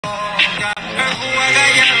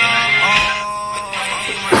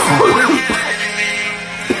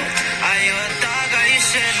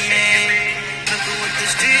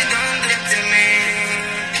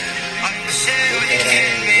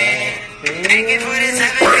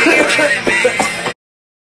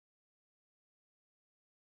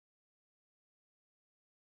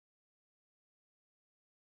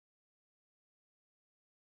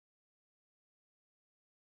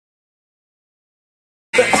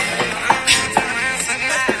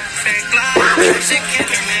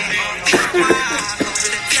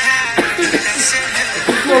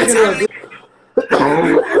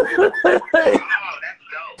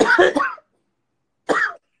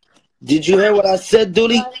Did you hear what I said,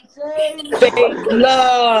 Doolie? Fake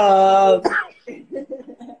love.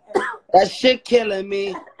 That shit killing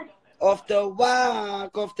me. Off the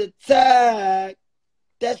walk, off the tag.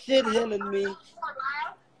 That shit healing me.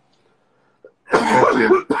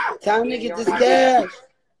 Time to get this cash.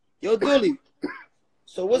 Yo, Doolie.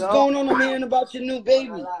 So what's going on? I'm hearing about your new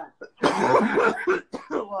baby.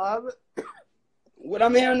 What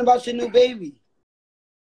I'm hearing about your new baby?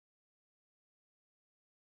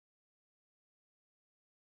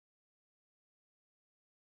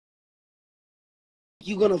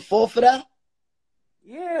 You gonna fall for that?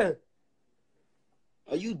 Yeah.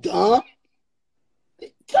 Are you dumb?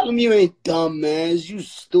 Tell him you ain't dumb, man. Is you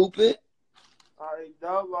stupid? I ain't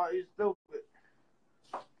dumb, or you stupid?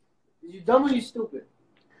 Is you dumb or you stupid?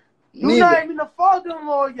 You're not even the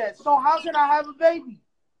father-in-law yet, so how can I have a baby?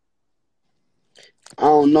 I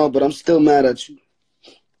don't know, but I'm still mad at you.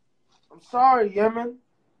 I'm sorry, Yemen.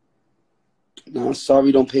 No, I'm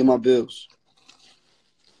sorry, don't pay my bills.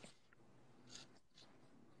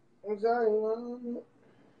 I'm sorry, man.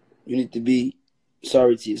 You need to be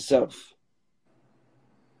sorry to yourself.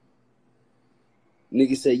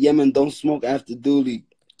 Nigga said, Yemen, don't smoke after Doolie.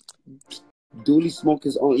 Doolie smoke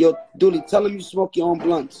his own. Yo, Doolie, tell him you smoke your own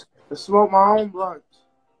blunts. I smoke my own blunts.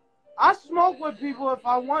 I smoke with people if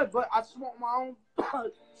I want, but I smoke my own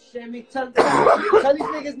blunts. Shit, tell these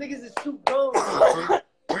niggas is too gold.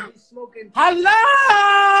 He's smoking. Hello!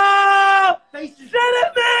 They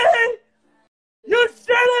shitting me! You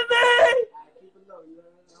shitting me! Keep it low. You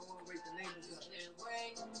don't want to wait the name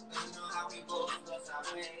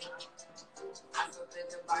I still think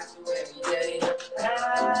about you every day. I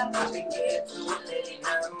be getting to it, lady,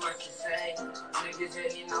 nothing much to say. Niggas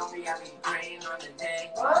hating on me, I be praying on the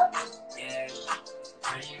day. Yeah.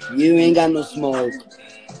 You ain't got no smoke.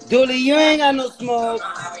 Doolie, you ain't got no smoke.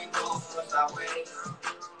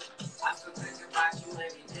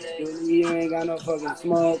 Doolie, you ain't got no fucking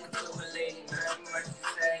smoke.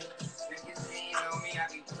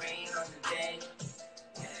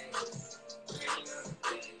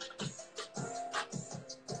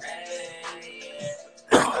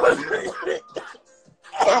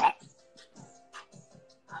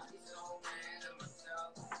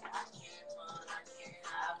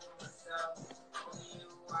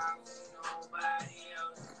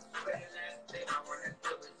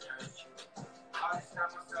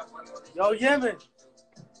 Yo, Yemen,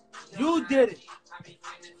 you did it.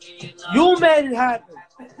 You made it happen.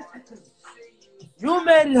 You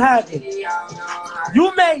made it happen.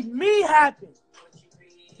 You made me happen.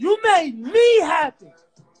 You made me happen.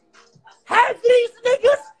 Half of these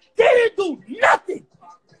niggas, they didn't do nothing.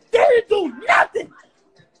 They didn't do nothing.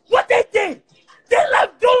 What they did, they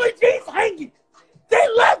left Droolie Gzz hanging. They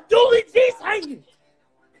left Droolie Gzz hanging.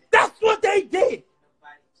 That's what they did.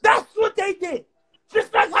 That's what they did.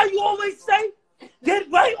 Just like how you always say, get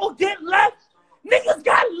right or get left. Niggas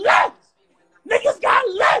got left. Niggas got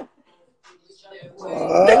left.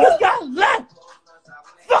 Niggas got left.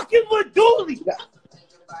 Fucking with Doolie.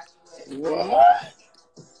 What?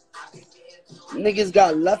 Niggas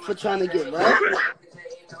got left for trying to get right?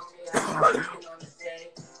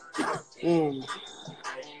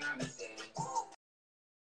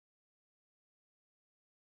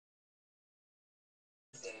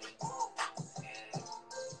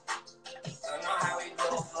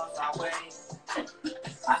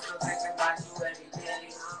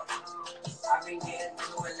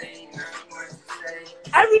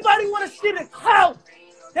 Everybody want to see the clout.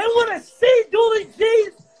 They want to see Doolie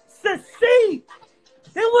Gzz succeed.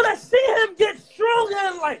 They want to see him get stronger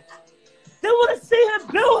in life. They want to see him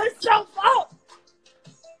build himself up.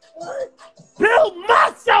 Build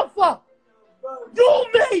myself up. You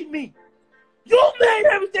made me. You made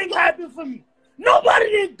everything happen for me. Nobody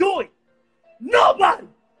didn't do it. Nobody.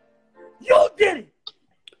 You did it.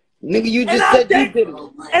 Nigga, you just said you did it.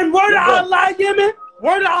 And word of Allah, Yemen,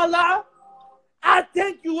 word of Allah, I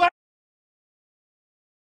thank you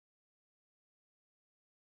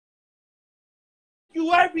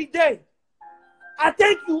every day. I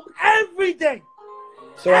thank you every day.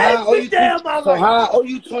 So how every day of my life. So how I owe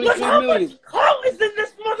you 23 Look how million? much clout is in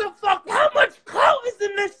this motherfucker. How much clout is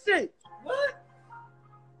in this shit? What?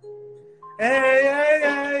 Hey, yeah,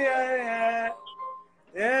 yeah, yeah, yeah.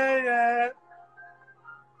 Yeah, yeah.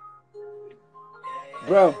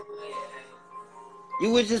 Bro, you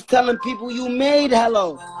was just telling people you made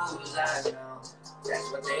hello.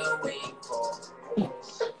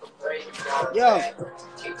 Yo.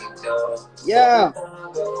 Yeah.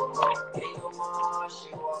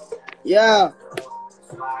 Yeah.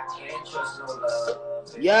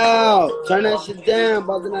 Yo, turn that shit down,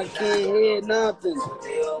 brother. I can't hear nothing.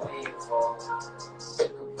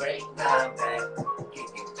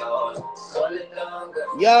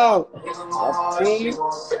 Yo, y'all playing me?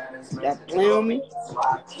 Y'all playing me?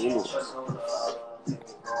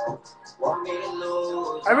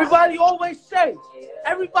 Everybody always say,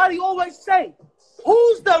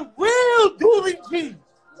 who's the real Doolie Gzz?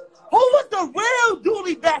 Who was the real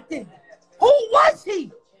Doolie back then? Who was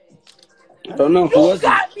he? I don't know. You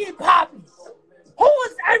got me popping. Who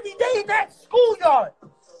was every day in that schoolyard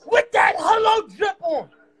with that hello drip on?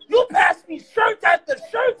 You passed me shirts after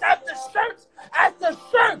shirts after shirts after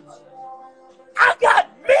shirts. I got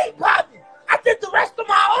me popping. I did the rest on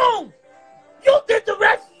my own. You did the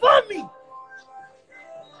rest for me.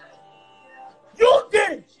 You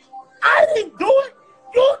did it. I didn't do it.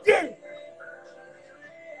 You did it.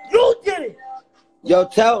 You did it. Yo,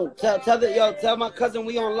 tell my cousin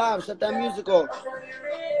we on live. Shut that music off.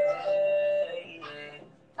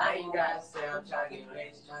 I ain't got to say I'm trying to get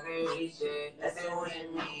rich, trying to reach it. That's it with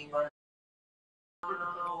me, but I don't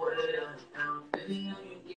know what it is.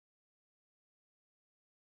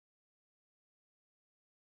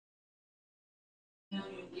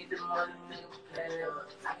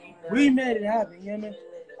 We made it happen, you know?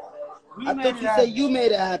 I thought you said you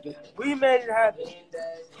made it happen. We made it happen.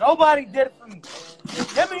 Nobody did it for me.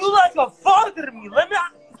 You like a father to me.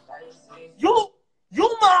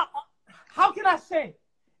 You my, how can I say?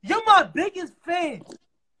 You're my biggest fan.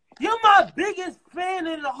 You're my biggest fan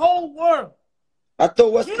in the whole world. I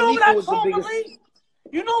thought West Khalifa was the biggest.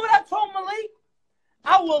 You know what I told Malik?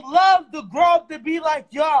 I would love to grow up to be like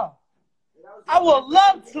y'all. I would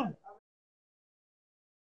love to.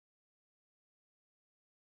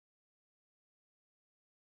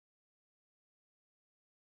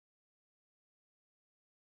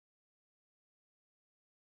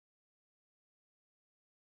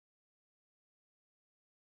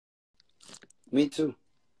 Me too.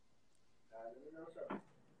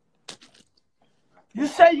 You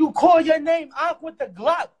say you call your name out with the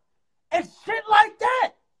Glock and shit like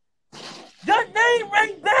that. Your name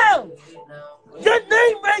rang bells. Your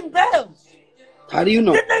name rang bells. How do you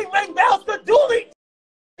know? Your name rang bells to Droolie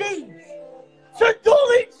Gzz. To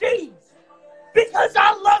Droolie Gzz. Because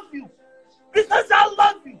I love you. Because I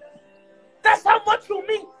love you. That's how much you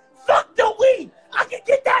mean. Fuck the weed. I can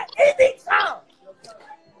get that anytime.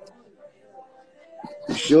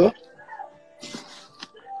 You sure?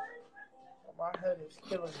 My head is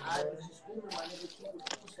killing me, man.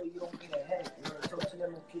 So you don't get a headache. You want to talk to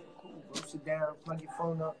them and keep it cool, bro. Sit down, plug your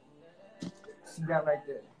phone up. Sit down like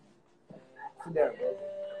that. Sit down, bro.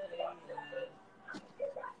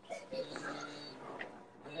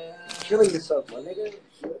 Killing yourself, my nigga.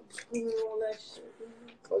 Screaming all that shit.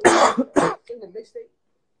 In the mixtape.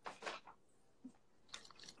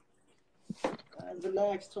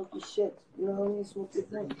 Relax, talk your shit. You know what I mean? Smoke your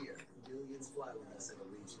thing. Millions fly with us at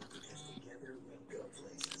Allegiant because together we go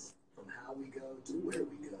places. From how we go to where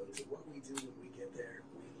we go to what we do when we get there,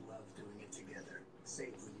 we love doing it together.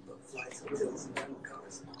 Save when you book flights, hotels, and rental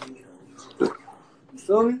cars. You need Allegiant.com. You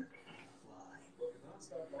feel me?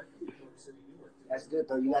 That's good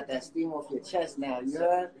though. You got that steam off your chest now. You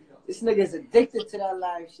heard? This nigga's addicted to that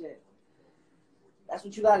live shit. That's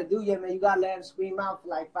what you gotta do, yeah, man. You gotta let him scream out for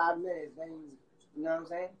like 5 minutes, man. You know what I'm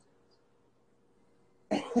saying?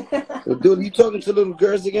 So, dude, you talking to little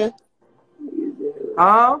girls again?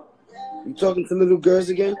 Huh? You talking to little girls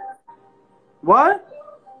again? What?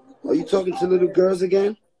 Are you talking to little girls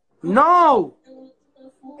again? No.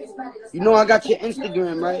 You know I got your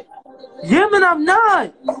Instagram, right? Yeah, man, I'm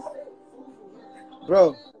not.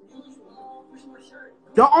 Bro.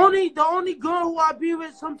 The only girl who I be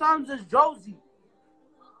with sometimes is Josie.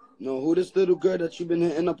 No, who this little girl that you been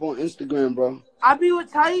hitting up on Instagram, bro? I be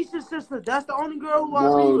with Taisha's sister. That's the only girl who I be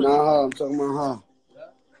with. No, not her. I'm talking about her.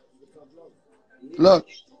 Look.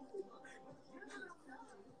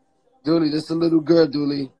 Doolie, this a little girl,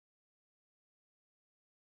 Doolie.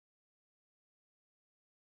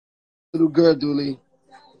 Little girl, Doolie.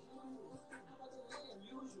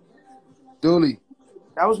 Doolie.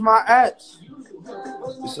 That was my ex.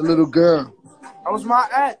 It's a little girl. That was my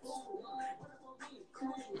ex.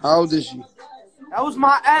 How old is she? That was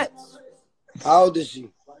my ex. How old is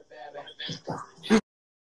she?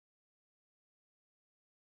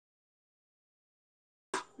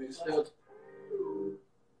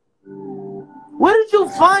 Where did you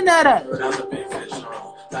find that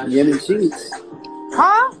at? Yemen cheese.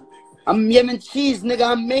 Huh? I'm Yemen cheese,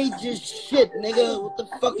 nigga. I made your shit, nigga. What the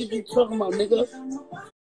fuck is you talking about, nigga?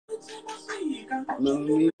 No,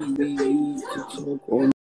 we used to talk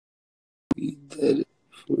on. We did it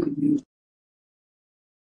for you.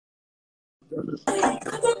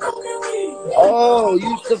 Oh, you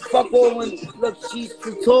used to fuck on when, look, she used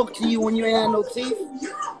to talk to you when you ain't had no teeth?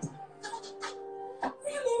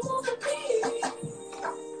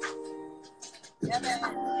 Yeah,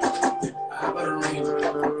 man.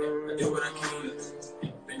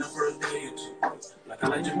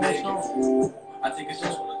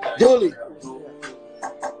 Doolie.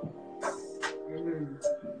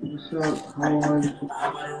 What's up? How are you?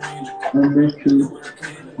 I met you.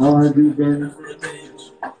 How have you been?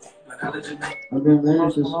 I've been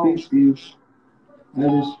wanting to speak to you. I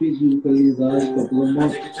haven't speak to you for these last couple of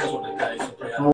months.